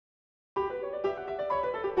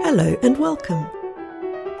Hello and welcome.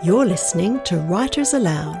 You're listening to Writers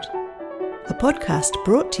Aloud, a podcast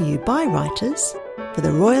brought to you by writers for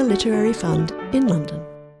the Royal Literary Fund in London.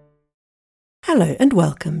 Hello and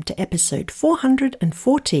welcome to episode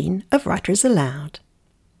 414 of Writers Aloud.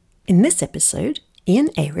 In this episode,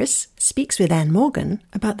 Ian-Ayris speaks with Anne Morgan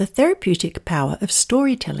about the therapeutic power of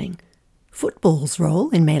storytelling, football's role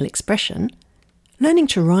in male expression, learning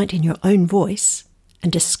to write in your own voice,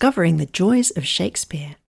 and discovering the joys of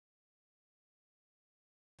Shakespeare.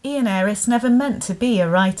 Ian-Ayris never meant to be a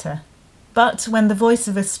writer, but when the voice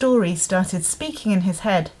of a story started speaking in his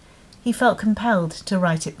head, he felt compelled to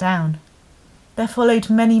write it down. There followed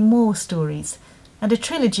many more stories, and a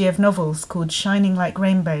trilogy of novels called Shining Like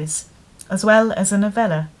Rainbows, as well as a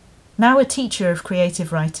novella. Now a teacher of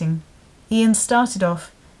creative writing, Ian started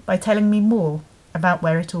off by telling me more about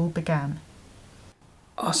where it all began.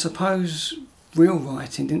 I suppose real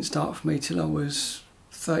writing didn't start for me till I was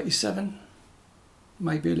 37.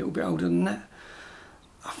 Maybe a little bit older than that.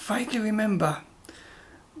 I vaguely remember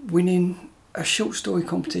winning a short story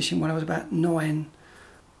competition when I was about 9.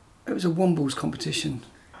 It was a Wombles competition.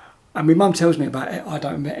 And my mum tells me about it. I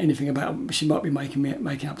don't remember anything about it. She might be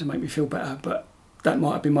making up to make me feel better, but that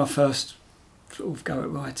might have been my first sort of go at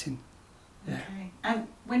writing. Yeah. Okay. And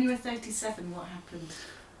when you were 37, what happened?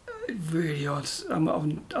 Really odd.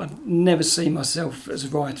 I'd never seen myself as a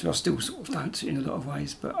writer. I still sort of don't in a lot of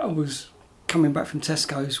ways, but I was coming back from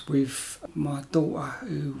Tesco's with my daughter,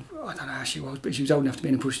 who, I don't know how she was, but she was old enough to be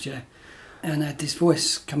in a pushchair. And I had this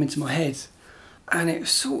voice come into my head, and it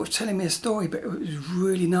was sort of telling me a story, but it was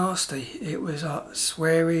really nasty. It was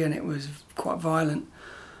sweary and it was quite violent.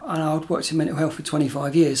 And I'd worked in mental health for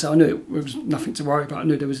 25 years, so I knew it was nothing to worry about. I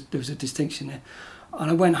knew there was a distinction there.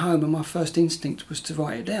 And I went home and my first instinct was to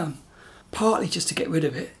write it down, partly just to get rid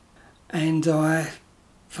of it. And I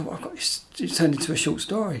thought, I've got this, it turned into a short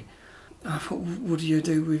story. I thought, what do you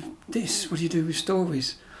do with this? What do you do with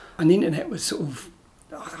stories? And the internet was sort of,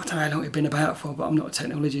 I don't know how long it had been about for, but I'm not a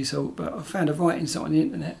technology, but I found a writing site on the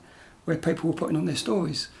internet where people were putting on their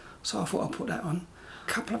stories. So I thought I'd put that on.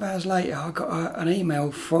 A couple of hours later, I got an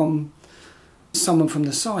email from someone from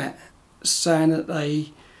the site saying that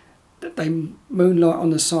they moonlight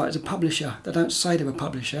on the site as a publisher. They don't say they're a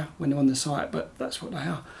publisher when they're on the site, but that's what they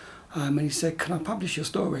are. And he said, can I publish your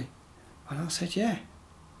story? And I said, yeah.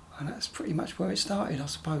 And that's pretty much where it started, I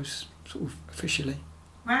suppose, sort of officially.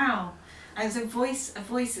 Wow. As a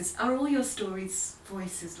voices, are all your stories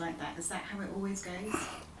voices like that? Is that how it always goes?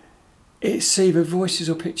 It's either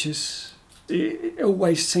voices or pictures. It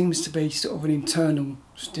always seems to be sort of an internal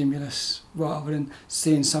stimulus rather than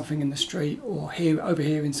seeing something in the street or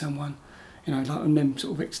overhearing someone, like and then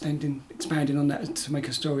sort of expanding on that to make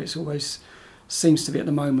a story. It's always seems to be at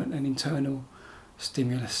the moment an internal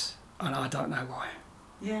stimulus, and I don't know why.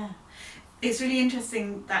 Yeah. It's really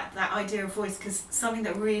interesting, that idea of voice, because something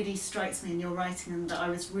that really strikes me in your writing and that I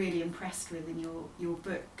was really impressed with in your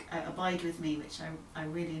book, Abide With Me, which I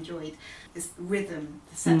really enjoyed, is rhythm,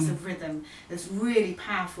 the sense of rhythm. There's really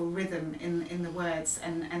powerful rhythm in the words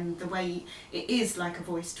and the way it is like a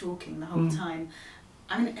voice talking the whole time.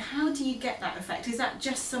 I mean, how do you get that effect? Is that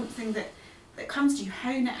just something that comes to you?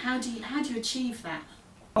 How do you achieve that?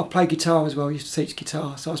 I play guitar as well. I used to teach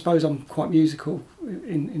guitar, so I suppose I'm quite musical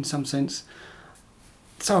in some sense.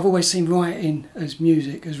 So I've always seen writing as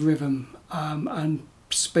music, as rhythm, and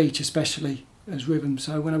speech especially as rhythm.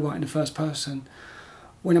 So when I write in the first person,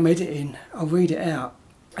 when I'm editing, I'll read it out,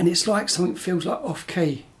 and it's like something feels like off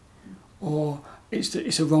key, or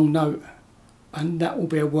it's a wrong note, and that will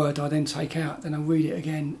be a word I then take out. Then I read it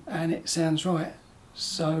again, and it sounds right.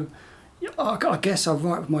 So I guess I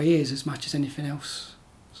write with my ears as much as anything else.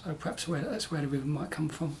 So perhaps that's where the rhythm might come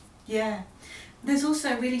from. Yeah. There's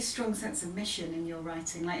also a really strong sense of mission in your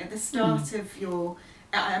writing. Like at the start of your,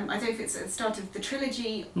 I don't know if it's at the start of the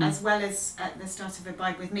trilogy as well as at the start of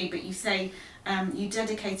Abide With Me, but you say you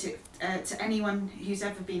dedicate it to anyone who's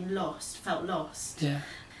ever been felt lost. Yeah.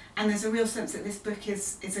 And there's a real sense that this book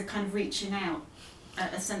is a kind of reaching out,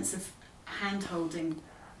 a sense of hand-holding.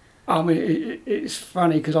 I mean, it's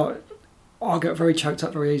funny because I get very choked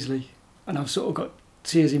up very easily, and I've sort of got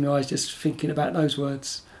tears in my eyes just thinking about those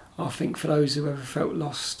words. I think for those who ever felt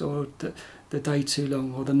lost, or the day too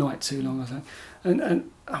long, or the night too long, I think. And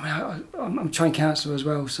I mean, I'm a trained counsellor as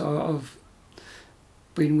well, so I've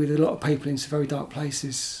been with a lot of people in some very dark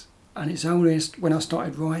places. And it's only when I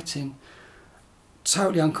started writing,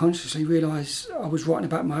 totally unconsciously realised I was writing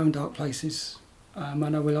about my own dark places. And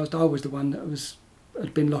I realised I was the one that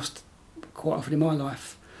had been lost quite often in my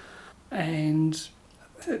life. And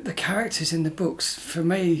the characters in the books, for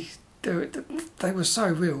me, they were so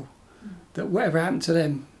real that whatever happened to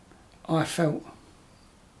them, I felt,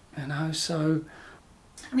 so...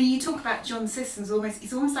 I mean, you talk about John Sisson's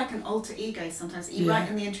he's almost like an alter ego sometimes. You write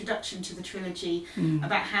in the introduction to the trilogy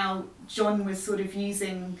about how John was sort of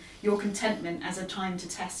using your contentment as a time to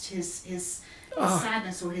test his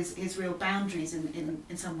sadness or his real boundaries in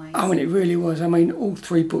some ways. Oh, and it really was. I mean, all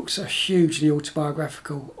 3 books are hugely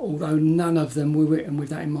autobiographical, although none of them were written with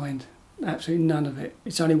that in mind. Absolutely none of it.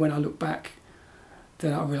 It's only when I look back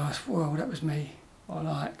that I realise, whoa, that was me.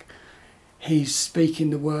 He's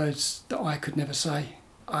speaking the words that I could never say.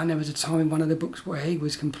 And there was a time in one of the books where he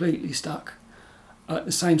was completely stuck at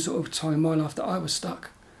the same sort of time in my life that I was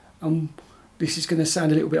stuck. This is going to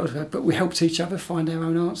sound a little bit odd, but we helped each other find our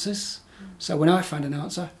own answers. So when I found an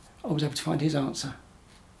answer, I was able to find his answer.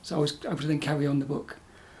 So I was able to then carry on the book.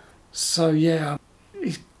 So yeah,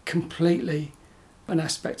 it's completely an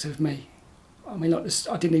aspect of me. I mean, like this,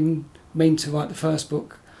 I didn't even mean to write the first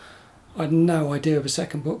book. I had no idea of a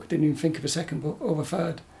second book. I didn't even think of a second book or a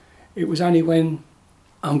third. It was only when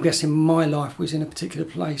I'm guessing my life was in a particular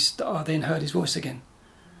place that I then heard his voice again.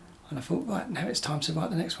 And I thought, right, now it's time to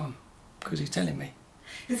write the next one, because he's telling me.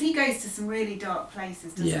 Because he goes to some really dark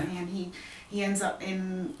places, doesn't he? And he ends up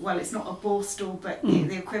in, well, it's not a Borstal, but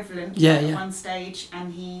the equivalent at one stage,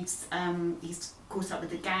 and he's caught up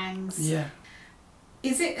with the gangs. Yeah.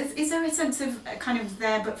 Is there a sense of kind of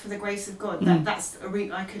there but for the grace of God, that's a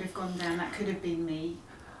route I could have gone down, that could have been me?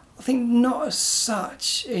 I think not as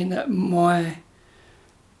such, in that my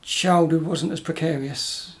childhood wasn't as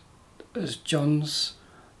precarious as John's.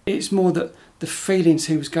 It's more that the feelings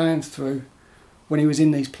he was going through when he was in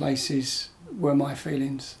these places were my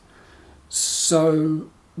feelings. So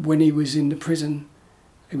when he was in the prison,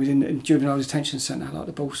 he was in the juvenile detention centre like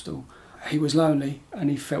the Borstal, he was lonely and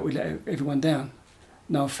he felt we let everyone down.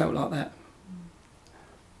 No, I felt like that.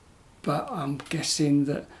 But I'm guessing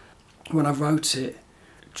that when I wrote it,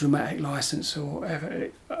 dramatic licence or whatever,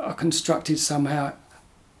 I constructed somehow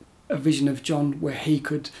a vision of John where he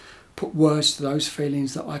could put words to those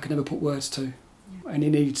feelings that I could never put words to. Yeah. And he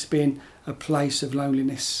needed to be in a place of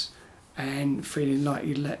loneliness and feeling like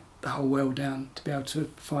he'd let the whole world down to be able to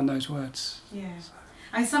find those words. Yeah. So.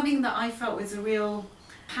 And something that I felt was a real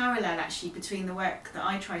parallel actually between the work that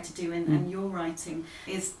I try to do and your writing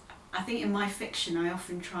is, I think in my fiction I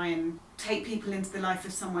often try and take people into the life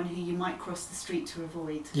of someone who you might cross the street to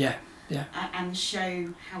avoid. Yeah. Yeah. And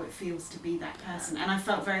show how it feels to be that person. And I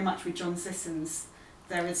felt very much with John Sisson's,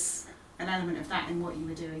 there is an element of that in what you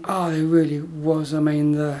were doing. Oh, there really was. I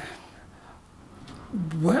mean, I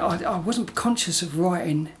wasn't conscious of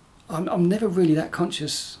writing. I'm never really that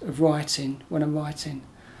conscious of writing when I'm writing.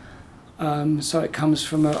 So it comes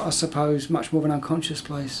from, I suppose, much more of an unconscious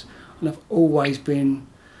place. And I've always been...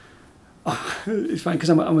 it's funny because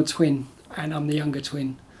I'm a twin, and I'm the younger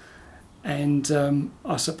twin. And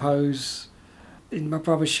I suppose in my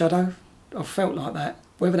brother's shadow, I felt like that.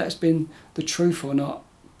 Whether that's been the truth or not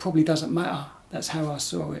probably doesn't matter. That's how I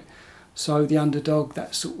saw it. So the underdog,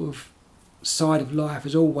 that sort of side of life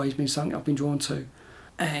has always been something I've been drawn to.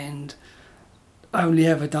 And only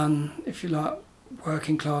ever done, if you like,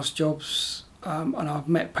 working class jobs. And I've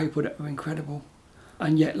met people that were incredible.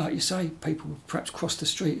 And yet, like you say, people would perhaps cross the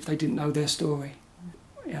street if they didn't know their story.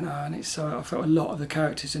 And it's so I felt a lot of the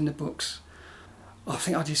characters in the books. I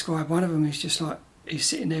think I described one of them as just like he's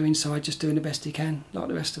sitting there inside just doing the best he can, like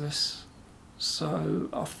the rest of us. So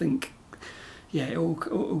I think, yeah, it all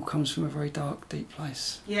comes from a very dark, deep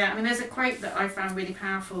place. Yeah, I mean, there's a quote that I found really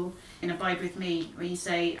powerful in Abide With Me, where you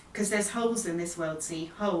say, because there's holes in this world,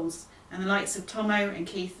 see, holes, and the likes of Tomo and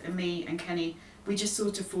Keith and me and Kenny, we just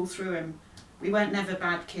sort of fall through them. We weren't never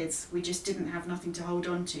bad kids, we just didn't have nothing to hold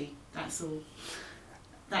on to, that's all.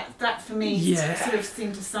 That for me sort of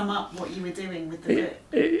seemed to sum up what you were doing with the book.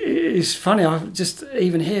 It's funny, I just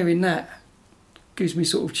even hearing that gives me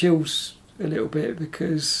sort of chills a little bit,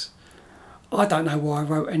 because I don't know why I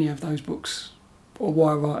wrote any of those books or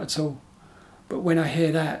why I write at all. But when I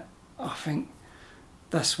hear that, I think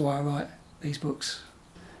that's why I write these books.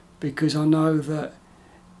 Because I know that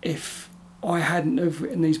if I hadn't have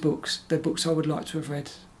written these books, they're books I would like to have read.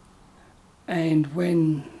 And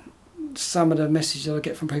when some of the messages I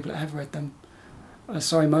get from people that have read them are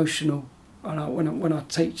so emotional, and when I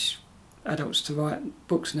teach adults to write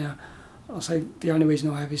books now, I say the only reason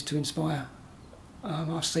I have is to inspire.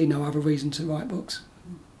 I see no other reason to write books.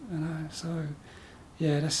 So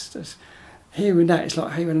yeah, that's hearing that, it's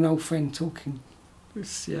like hearing an old friend talking.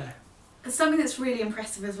 Yeah. Something that's really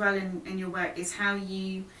impressive as well in your work is how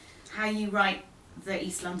you write the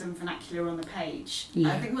East London vernacular on the page.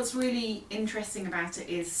 Yeah. I think what's really interesting about it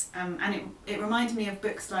is, and it reminded me of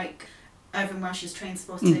books like Irvine Welsh's Train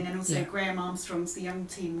Spotting, and also yeah. Graham Armstrong's The Young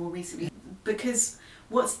Team more recently. Because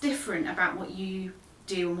what's different about what you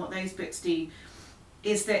do and what those books do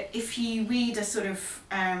is that if you read a sort of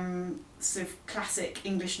classic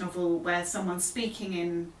English novel where someone's speaking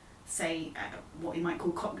in, say, what you might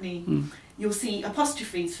call Cockney, you'll see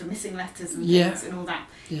apostrophes for missing letters and things and all that.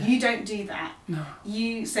 Yeah. You don't do that. No.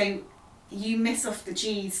 You miss off the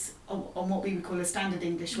G's on what we would call a standard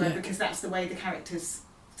English word, because that's the way the characters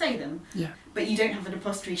say them. Yeah. But you don't have an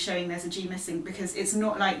apostrophe showing there's a G missing, because it's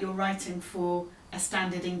not like you're writing for a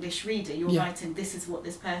standard English reader. You're writing, this is what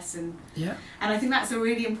this person... Yeah. And I think that's a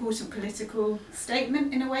really important political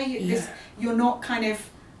statement in a way. You're not kind of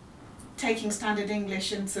taking standard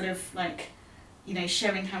English and sort of like, you know,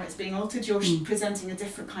 showing how it's being altered. You're presenting a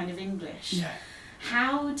different kind of English. Yeah.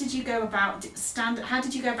 How did you go about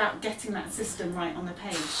getting that system right on the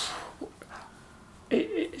page?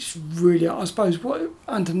 It's really, I suppose, what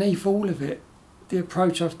underneath all of it, the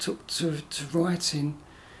approach I've took to writing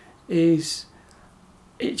is,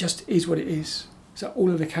 it just is what it is. So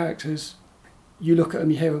all of the characters, you look at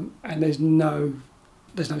them, you hear them, and there's no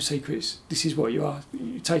secrets. This is what you are.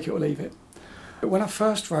 You take it or leave it. But when I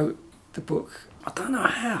first wrote the book, I don't know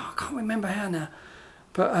how, I can't remember how now,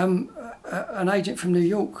 but an agent from New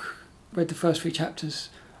York read the first 3 chapters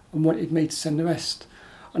and wanted me to send the rest.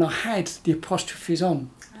 And I had the apostrophes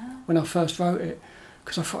on when I first wrote it,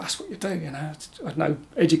 because I thought that's what you do, you know. I had no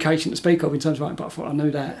education to speak of in terms of writing, but I thought I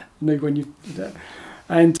knew that. I knew when you did that.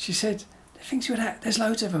 And she said, the things with that, there's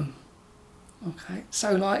loads of them. Okay,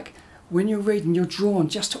 so like when you're reading, you're drawn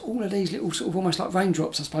just to all of these little sort of almost like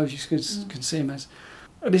raindrops, I suppose you can see them as.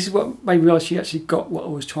 And this is what made me realise she actually got what I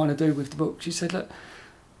was trying to do with the book. She said, look,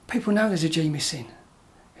 people know there's a G missing,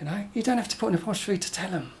 you know. You don't have to put an apostrophe to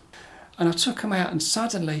tell them. And I took them out, and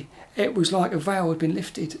suddenly it was like a veil had been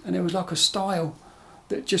lifted, and it was like a style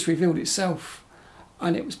that just revealed itself.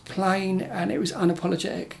 And it was plain, and it was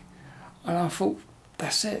unapologetic. And I thought,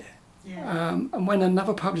 that's it. Yeah. And when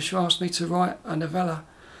another publisher asked me to write a novella,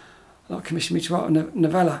 like commissioned me to write a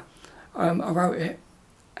novella, I wrote it,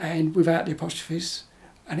 and without the apostrophes.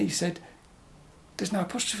 And he said, there's no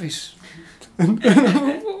apostrophes.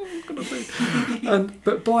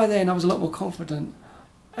 But by then I was a lot more confident.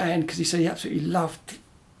 And because he said he absolutely loved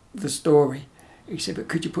the story, he said, but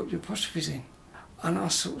could you put the apostrophes in? And I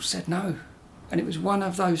sort of said no. And it was one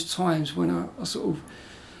of those times when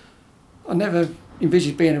I never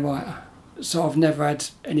envisaged being a writer, so I've never had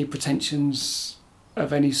any pretensions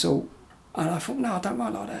of any sort. And I thought, no, I don't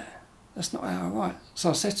write like that. That's not how I write.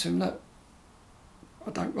 So I said to him, look,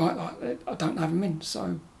 I don't write like that. I don't have them in,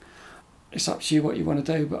 so it's up to you what you want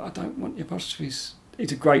to do, but I don't want the apostrophes.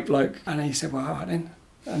 He's a great bloke. And he said, well, all right then.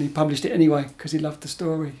 And he published it anyway because he loved the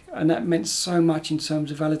story. And that meant so much in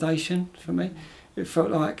terms of validation for me. It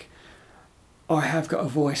felt like I have got a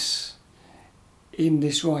voice in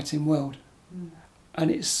this writing world.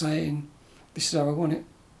 And it's saying, this is how I want it.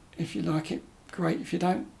 If you like it, great. If you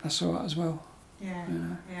don't, that's all right as well. Yeah, you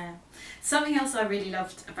know? yeah. Something else I really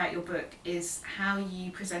loved about your book is how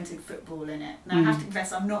you presented football in it. Now, I have to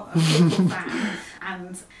confess, I'm not a football fan,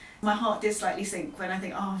 and my heart did slightly sink when I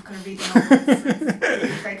think, oh, I've got to read a novel that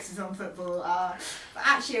focuses on football. But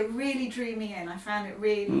actually, it really drew me in. I found it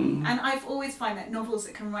really... And I've always found that novels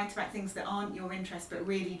that can write about things that aren't your interest but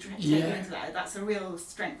really take you into that, that's a real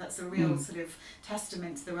strength, that's a real sort of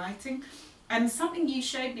testament to the writing. And something you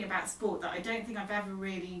showed me about sport that I don't think I've ever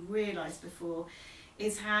really realised before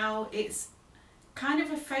is how it's kind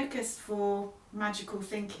of a focus for magical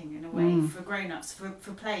thinking in a way, for grown-ups,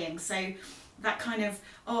 for playing. So that kind of,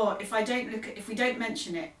 if we don't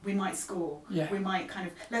mention it, we might score. Yeah. We might kind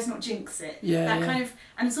of, let's not jinx it. Yeah, kind of,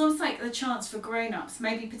 and it's almost like the chance for grown-ups,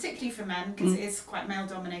 maybe particularly for men, because it is quite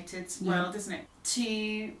male-dominated world, isn't it?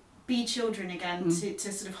 To be children again, to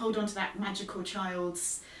sort of hold on to that magical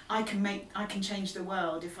child's, I can change the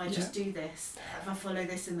world if I just do this, if I follow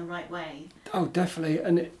this in the right way. Oh, definitely.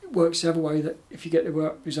 And it works the other way, that if you get the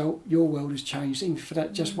right result, your world has changed. Even for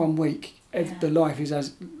that just 1 week,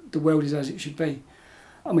 the world is as it should be.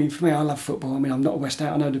 I mean, for me, I love football. I mean, I'm not a West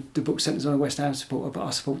Ham. I know the book centres on a West Ham supporter, but I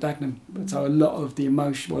support Dagenham. So a lot of the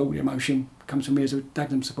emotion, all the emotion comes from me as a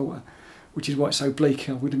Dagenham supporter, which is why it's so bleak,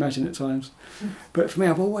 I would imagine at times. But for me,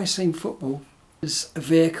 I've always seen football as a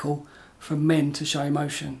vehicle for men to show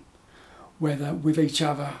emotion, whether with each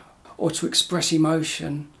other or to express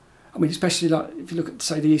emotion. I mean, especially like if you look at,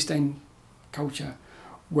 say, the East End culture,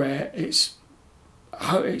 where it's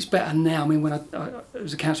better now. I mean, when I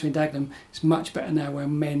was a counsellor in Dagenham, it's much better now where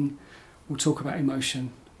men will talk about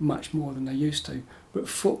emotion much more than they used to. But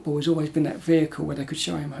football has always been that vehicle where they could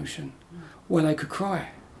show emotion, where they could cry,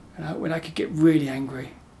 where they could get really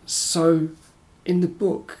angry, So in the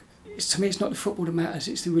book, to me it's not the football that matters,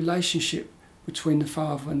 it's the relationship between the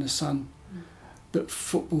father and the son that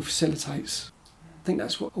football facilitates. I think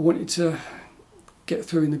that's what I wanted to get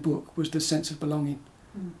through in the book, was the sense of belonging.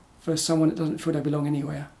 For someone that doesn't feel they belong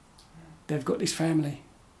anywhere, they've got this family,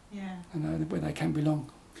 where they can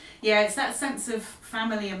belong. Yeah, it's that sense of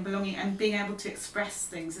family and belonging and being able to express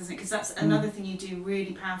things, isn't it? Because that's another thing you do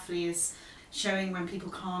really powerfully, is showing when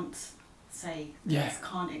people can't say things,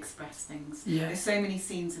 can't express things. Yeah. There's so many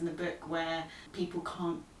scenes in the book where people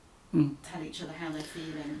can't tell each other how they're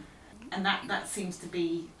feeling. And that seems to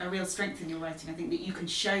be a real strength in your writing. I think that you can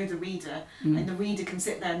show the reader and the reader can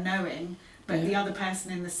sit there knowing, but the other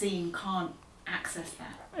person in the scene can't access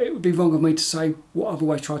that. It would be wrong of me to say what I've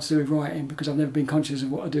always tried to do with writing, because I've never been conscious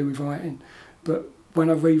of what I do with writing. But when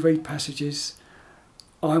I reread passages,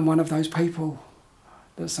 I'm one of those people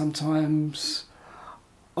that sometimes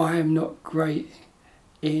I am not great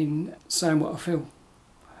in saying what I feel.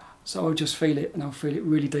 So I'll just feel it, and I'll feel it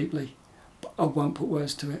really deeply, but I won't put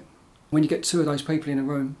words to it. When you get two of those people in a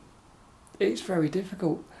room, it's very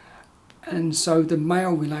difficult. And so the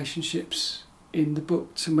male relationships in the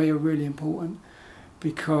book to me are really important,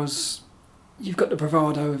 because you've got the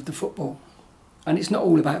bravado of the football, and it's not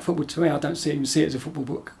all about football to me. I don't even see it as a football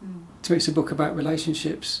book. To me it's a book about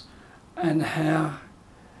relationships, and how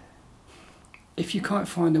if you can't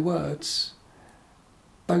find the words,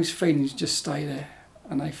 those feelings just stay there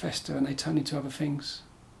and they fester and they turn into other things.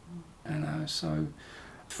 And so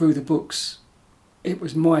through the books, it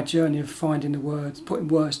was my journey of finding the words, putting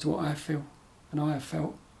words to what I feel and I have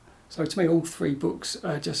felt. So to me, all three books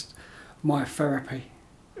are just my therapy.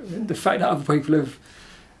 The fact that other people have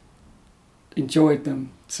enjoyed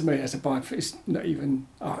them, to me as a byproduct, it's not even,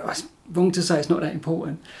 it's wrong to say it's not that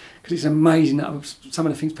important, because it's amazing that some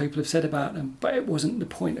of the things people have said about them, but it wasn't the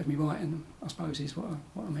point of me writing them, I suppose, is what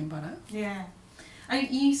I mean by that. Yeah.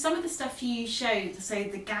 And some of the stuff you showed, so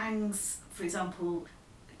the gangs, for example,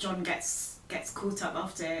 John gets caught up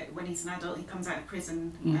after, when he's an adult, he comes out of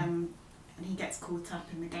prison, and he gets caught up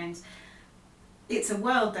in the gangs. It's a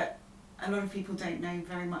world that a lot of people don't know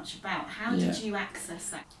very much about. How did you access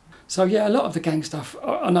that? So a lot of the gang stuff,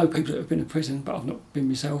 I know people that have been in prison, but I've not been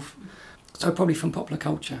myself. So probably from popular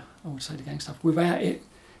culture, I would say the gang stuff, without it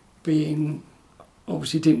being,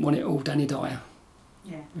 obviously didn't want it all Danny Dyer.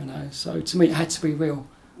 Yeah. So to me it had to be real.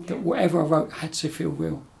 That whatever I wrote had to feel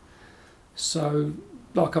real. So,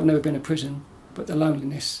 like, I've never been in prison, but the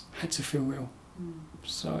loneliness had to feel real.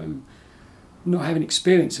 So, not having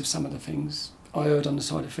experience of some of the things, I erred on the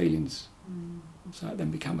side of feelings. So it then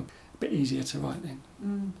became a bit easier to write then.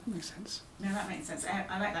 That makes sense. No, that makes sense.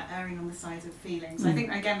 I like that, erring on the side of feelings. I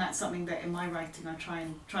think, again, that's something that in my writing I try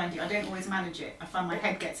and do. I don't always manage it. I find my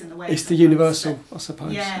head gets in the way. It's the universal, I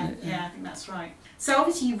suppose. Yeah, I think that's right. So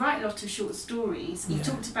obviously you write a lot of short stories. You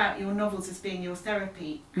talked about your novels as being your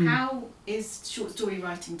therapy. How is short story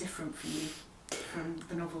writing different for you from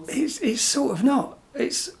the novels? It's sort of not.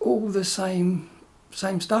 It's all the same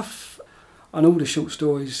stuff. And all the short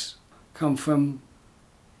stories come from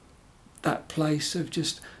that place of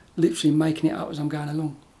just literally making it up as I'm going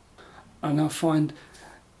along. And I find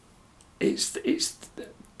it's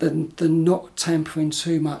the not tampering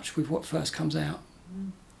too much with what first comes out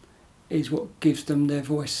is what gives them their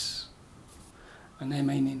voice and their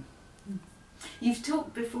meaning. You've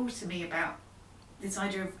talked before to me about this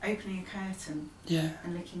idea of opening a curtain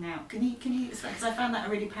and looking out. Can you explain? Because I found that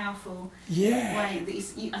a really powerful way.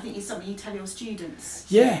 That I think it's something you tell your students.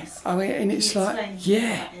 Yeah, I mean, and it's like,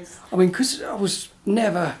 I mean, because I was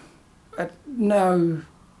never, no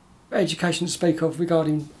education to speak of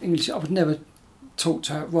regarding English. I was never taught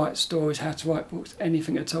to write stories, how to write books,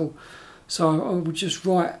 anything at all. So I would just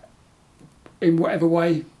write in whatever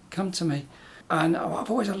way come to me. And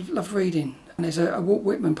I've always loved reading. And there's a Walt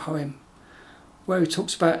Whitman poem where he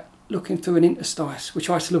talks about looking through an interstice, which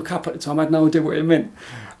I used to look up at the time. I had no idea what it meant.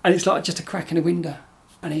 And it's like just a crack in a window.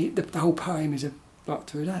 And the whole poem is right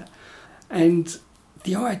through that. And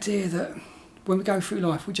the idea that when we go through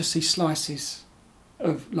life, we just see slices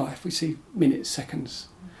of life. We see minutes, seconds.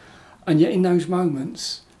 And yet in those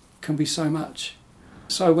moments can be so much.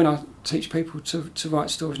 So when I teach people to write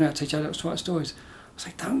stories, now I teach adults to write stories, I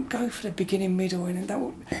say, don't go for the beginning, middle, and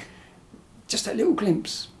just that little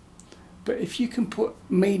glimpse. But if you can put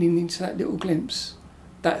meaning into that little glimpse,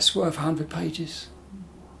 that's worth 100 pages.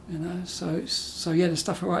 So the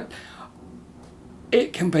stuff I write,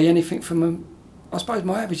 it can be anything from, I suppose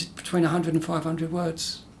my average is between 100 and 500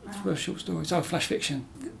 words for a short story. So flash fiction.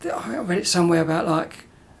 I read it somewhere about like,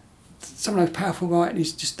 some of those powerful writing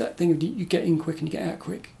is just that thing of you get in quick and you get out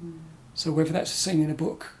quick. So whether that's a scene in a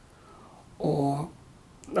book or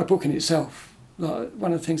a book in itself. Like,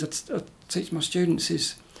 one of the things I teach my students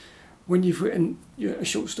is, when you've written a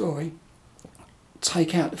short story,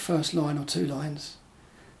 take out the first line or 2 lines,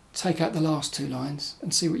 take out the last 2 lines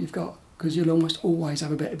and see what you've got, because you'll almost always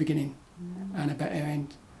have a better beginning and a better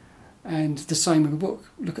end. And the same with a book.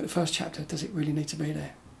 Look at the first chapter, does it really need to be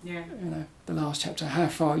there? Yeah. The last chapter, how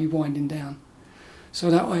far are you winding down? So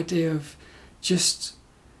that idea of just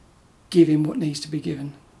giving what needs to be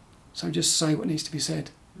given, so just say what needs to be said,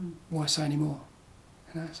 why say any more?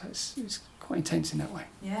 So it's quite intense in that way.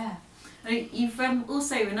 Yeah. You've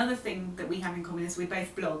also, another thing that we have in common is we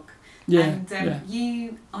both blog. Yeah, and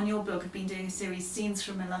you, on your blog, have been doing a series, Scenes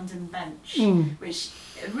from a London Bench, which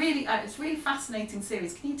really, it's a really fascinating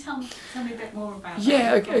series. Can you tell me a bit more about that?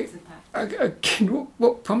 Yeah, again,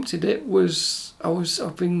 what prompted it was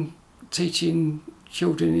I've been teaching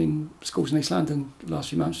children in schools in East London the last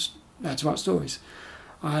few months how to write stories,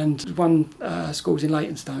 and one school was in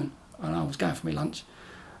Leytonstone, and I was going for my lunch,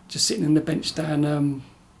 just sitting on the bench down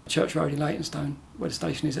Church Road in Leytonstone, where the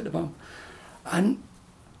station is at the bottom, and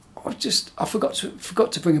I forgot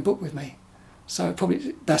to bring a book with me, so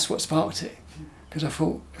probably that's what sparked it, because I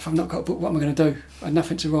thought, if I've not got a book, what am I going to do? I had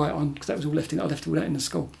nothing to write on, because that was all I left all that in the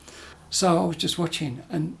school. So I was just watching,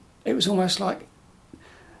 and it was almost like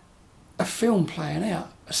a film playing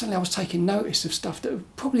out. Suddenly I was taking notice of stuff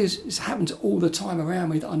that probably has happened all the time around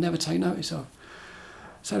me that I never take notice of.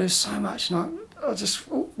 So there's so much, and I just,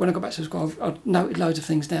 when I got back to school, I noted loads of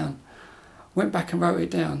things down, went back and wrote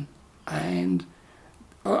it down, and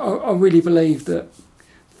I really believe that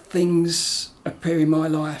things appear in my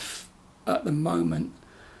life at the moment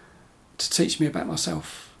to teach me about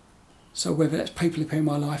myself. So whether that's people appear in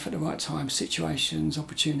my life at the right time, situations,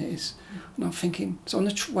 opportunities, and I'm thinking, so on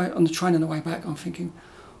the train on the way back, I'm thinking,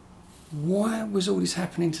 why was all this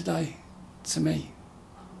happening today to me?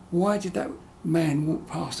 Why did that man walk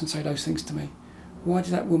past and say those things to me? Why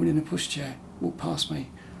did that woman in a pushchair walk past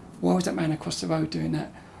me? Why was that man across the road doing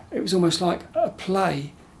that? It was almost like a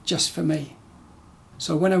play just for me.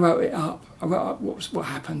 So when I wrote it up, I wrote up what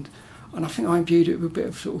happened, and I think I imbued it with a bit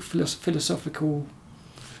of sort of philosophical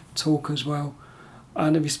talk as well.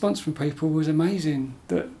 And the response from people was amazing.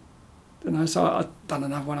 So I'd done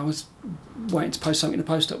another one. I was waiting to post something in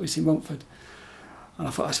the post office in Romford, and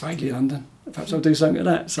I thought, that's vaguely London, perhaps I'll do something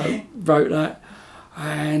like that. So wrote that,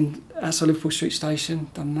 and outside Liverpool Street Station,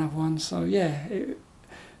 done another one. So yeah,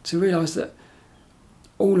 to realise that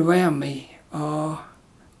all around me are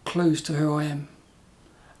clues to who I am,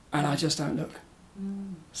 and I just don't look.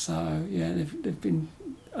 So yeah, they've been,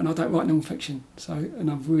 and I don't write non-fiction,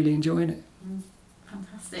 and I'm really enjoying it.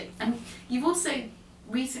 Fantastic. And you've also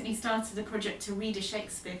recently started a project to read a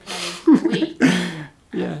Shakespeare play a week.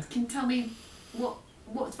 Yeah. Can you tell me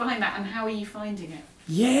what's behind that, and how are you finding it?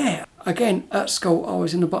 Yeah. Again, at school, I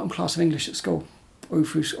was in the bottom class of English at school, all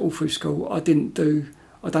through school. I'd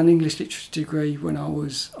done English literature degree when I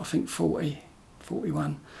was, I think,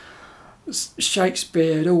 41.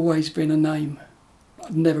 Shakespeare had always been a name.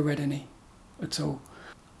 I'd never read any at all.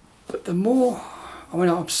 But the more, I'm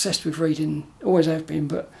obsessed with reading, always have been,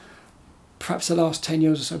 but perhaps the last 10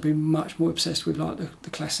 years or so I've been much more obsessed with like the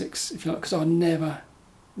classics, if you like, because I never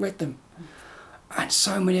read them. And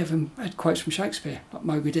so many of them had quotes from Shakespeare, like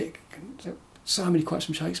Moby Dick, so many quotes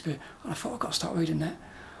from Shakespeare. And I thought, I've got to start reading that.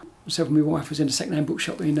 Myself and my wife was in a second-hand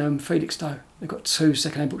bookshop in Felixstowe. They've got 2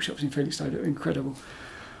 second-hand bookshops in Felixstowe that are incredible.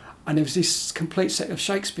 And there was this complete set of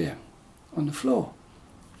Shakespeare on the floor.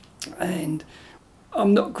 And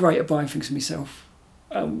I'm not great at buying things for myself.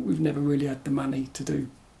 We've never really had the money to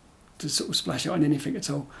sort of splash out on anything at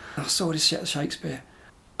all. I saw this set of Shakespeare,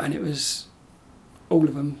 and it was all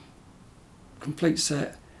of them, complete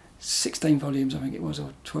set, 16 volumes I think it was,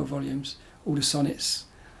 or 12 volumes, all the sonnets,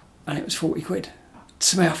 and it was 40 quid.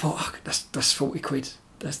 To me, I thought, oh, that's 40 quid.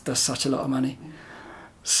 That's such a lot of money.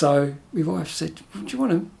 So my wife said, do you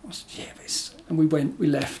want them? I said, yeah, but and we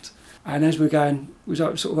left. And as we were going, we was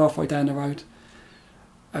sort of halfway down the road,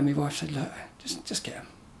 and my wife said, look, just get them.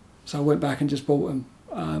 So I went back and just bought them,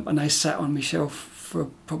 and they sat on my shelf for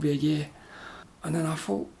probably a year. And then I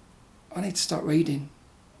thought, I need to start reading.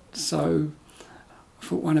 So I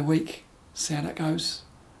thought one a week, see how that goes.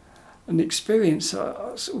 And the experience,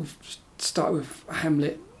 I sort of started with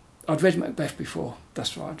Hamlet. I'd read Macbeth before,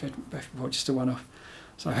 that's right, I'd read Macbeth before, just a one-off.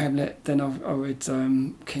 So Hamlet, then I read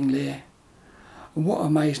King Lear. And what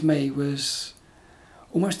amazed me was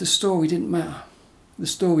almost the story didn't matter. The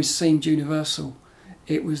story seemed universal.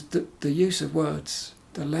 It was the use of words,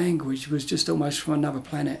 the language was just almost from another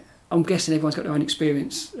planet. I'm guessing everyone's got their own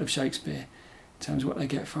experience of Shakespeare in terms of what they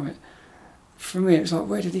get from it. For me, it's like,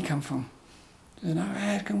 where did he come from? You know,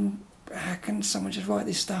 how can someone just write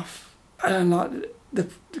this stuff? And like the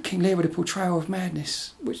King Lear, the portrayal of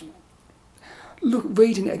madness, which, look,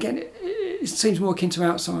 reading it again, it seems more akin to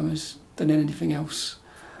Alzheimer's than anything else.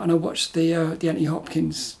 And I watched the Anthony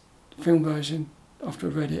Hopkins film version after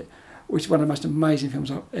I read it, which is one of the most amazing films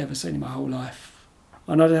I've ever seen in my whole life.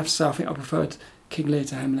 And I'd have to say, I think I preferred King Lear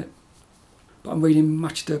to Hamlet. But I'm reading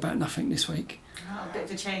Much Ado About Nothing this week. Oh, a bit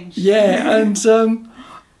of a change. Yeah, and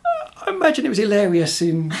I imagine it was hilarious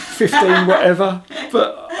in 15 whatever,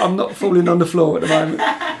 but I'm not falling on the floor at the moment.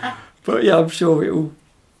 But yeah, I'm sure it will,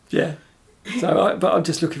 yeah. So, but I'm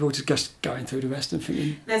just looking forward to just going through the rest and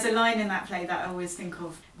thinking. There's a line in that play that I always think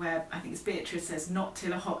of where I think it's Beatrice says, "Not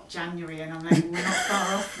till a hot January," and I'm like, we're not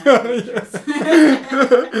far off now, Beatrice.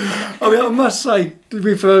 I mean, I must say,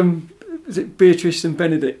 with is it Beatrice and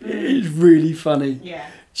Benedict, it's really funny. Yeah.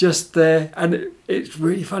 Just there, and it's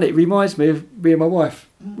really funny. It reminds me of me and my wife.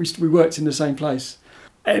 We worked in the same place,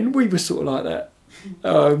 and we were sort of like that.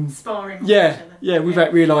 Sparring. Yeah, each other. yeah,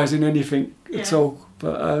 without realising anything at all.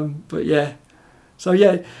 But yeah, so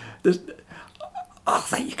yeah, I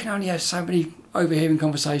think you can only have so many overhearing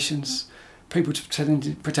conversations, people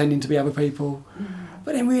pretending to be other people,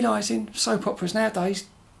 but then realising soap operas nowadays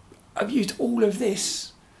have used all of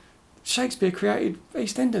this. Shakespeare created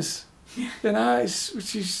EastEnders, you know,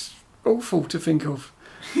 which is awful to think of,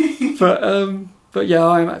 but yeah,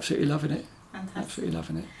 I am absolutely loving it. Fantastic. Absolutely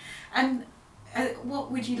loving it. And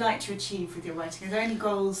what would you like to achieve with your writing? Are there any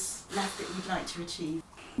goals left that you'd like to achieve?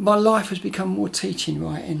 My life has become more teaching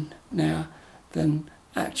writing now than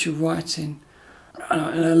actual writing.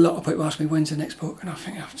 And a lot of people ask me, when's the next book? And I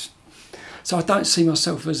think, so I don't see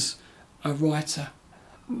myself as a writer.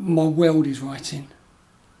 My world is writing,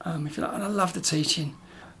 if you like, and I love the teaching.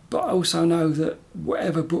 But I also know that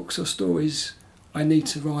whatever books or stories I need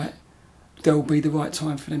to write, there will be the right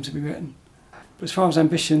time for them to be written. But as far as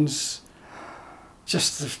ambitions,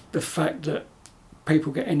 just the fact that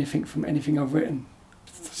people get anything from anything I've written,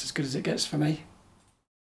 that's as good as it gets for me.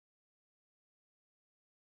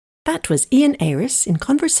 That was Ian-Ayris in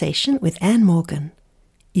conversation with Anne Morgan.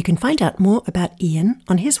 You can find out more about Ian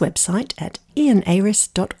on his website at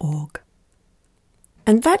ian-ayris.org.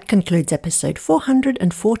 And that concludes episode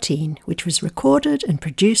 414, which was recorded and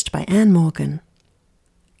produced by Anne Morgan.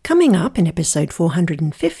 Coming up in episode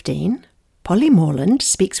 415, Polly Morland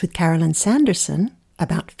speaks with Carolyn Sanderson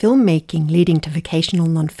about filmmaking leading to vocational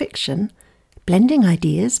non-fiction, blending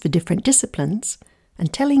ideas for different disciplines,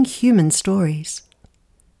 and telling human stories.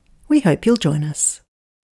 We hope you'll join us.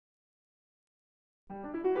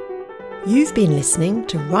 You've been listening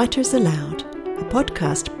to Writers Aloud, a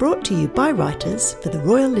podcast brought to you by writers for the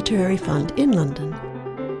Royal Literary Fund in London.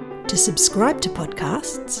 To subscribe to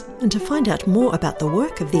podcasts and to find out more about the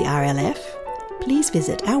work of the RLF, please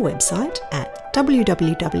visit our website at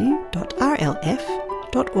www.rlf.org.uk.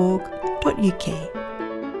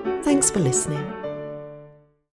 Thanks for listening.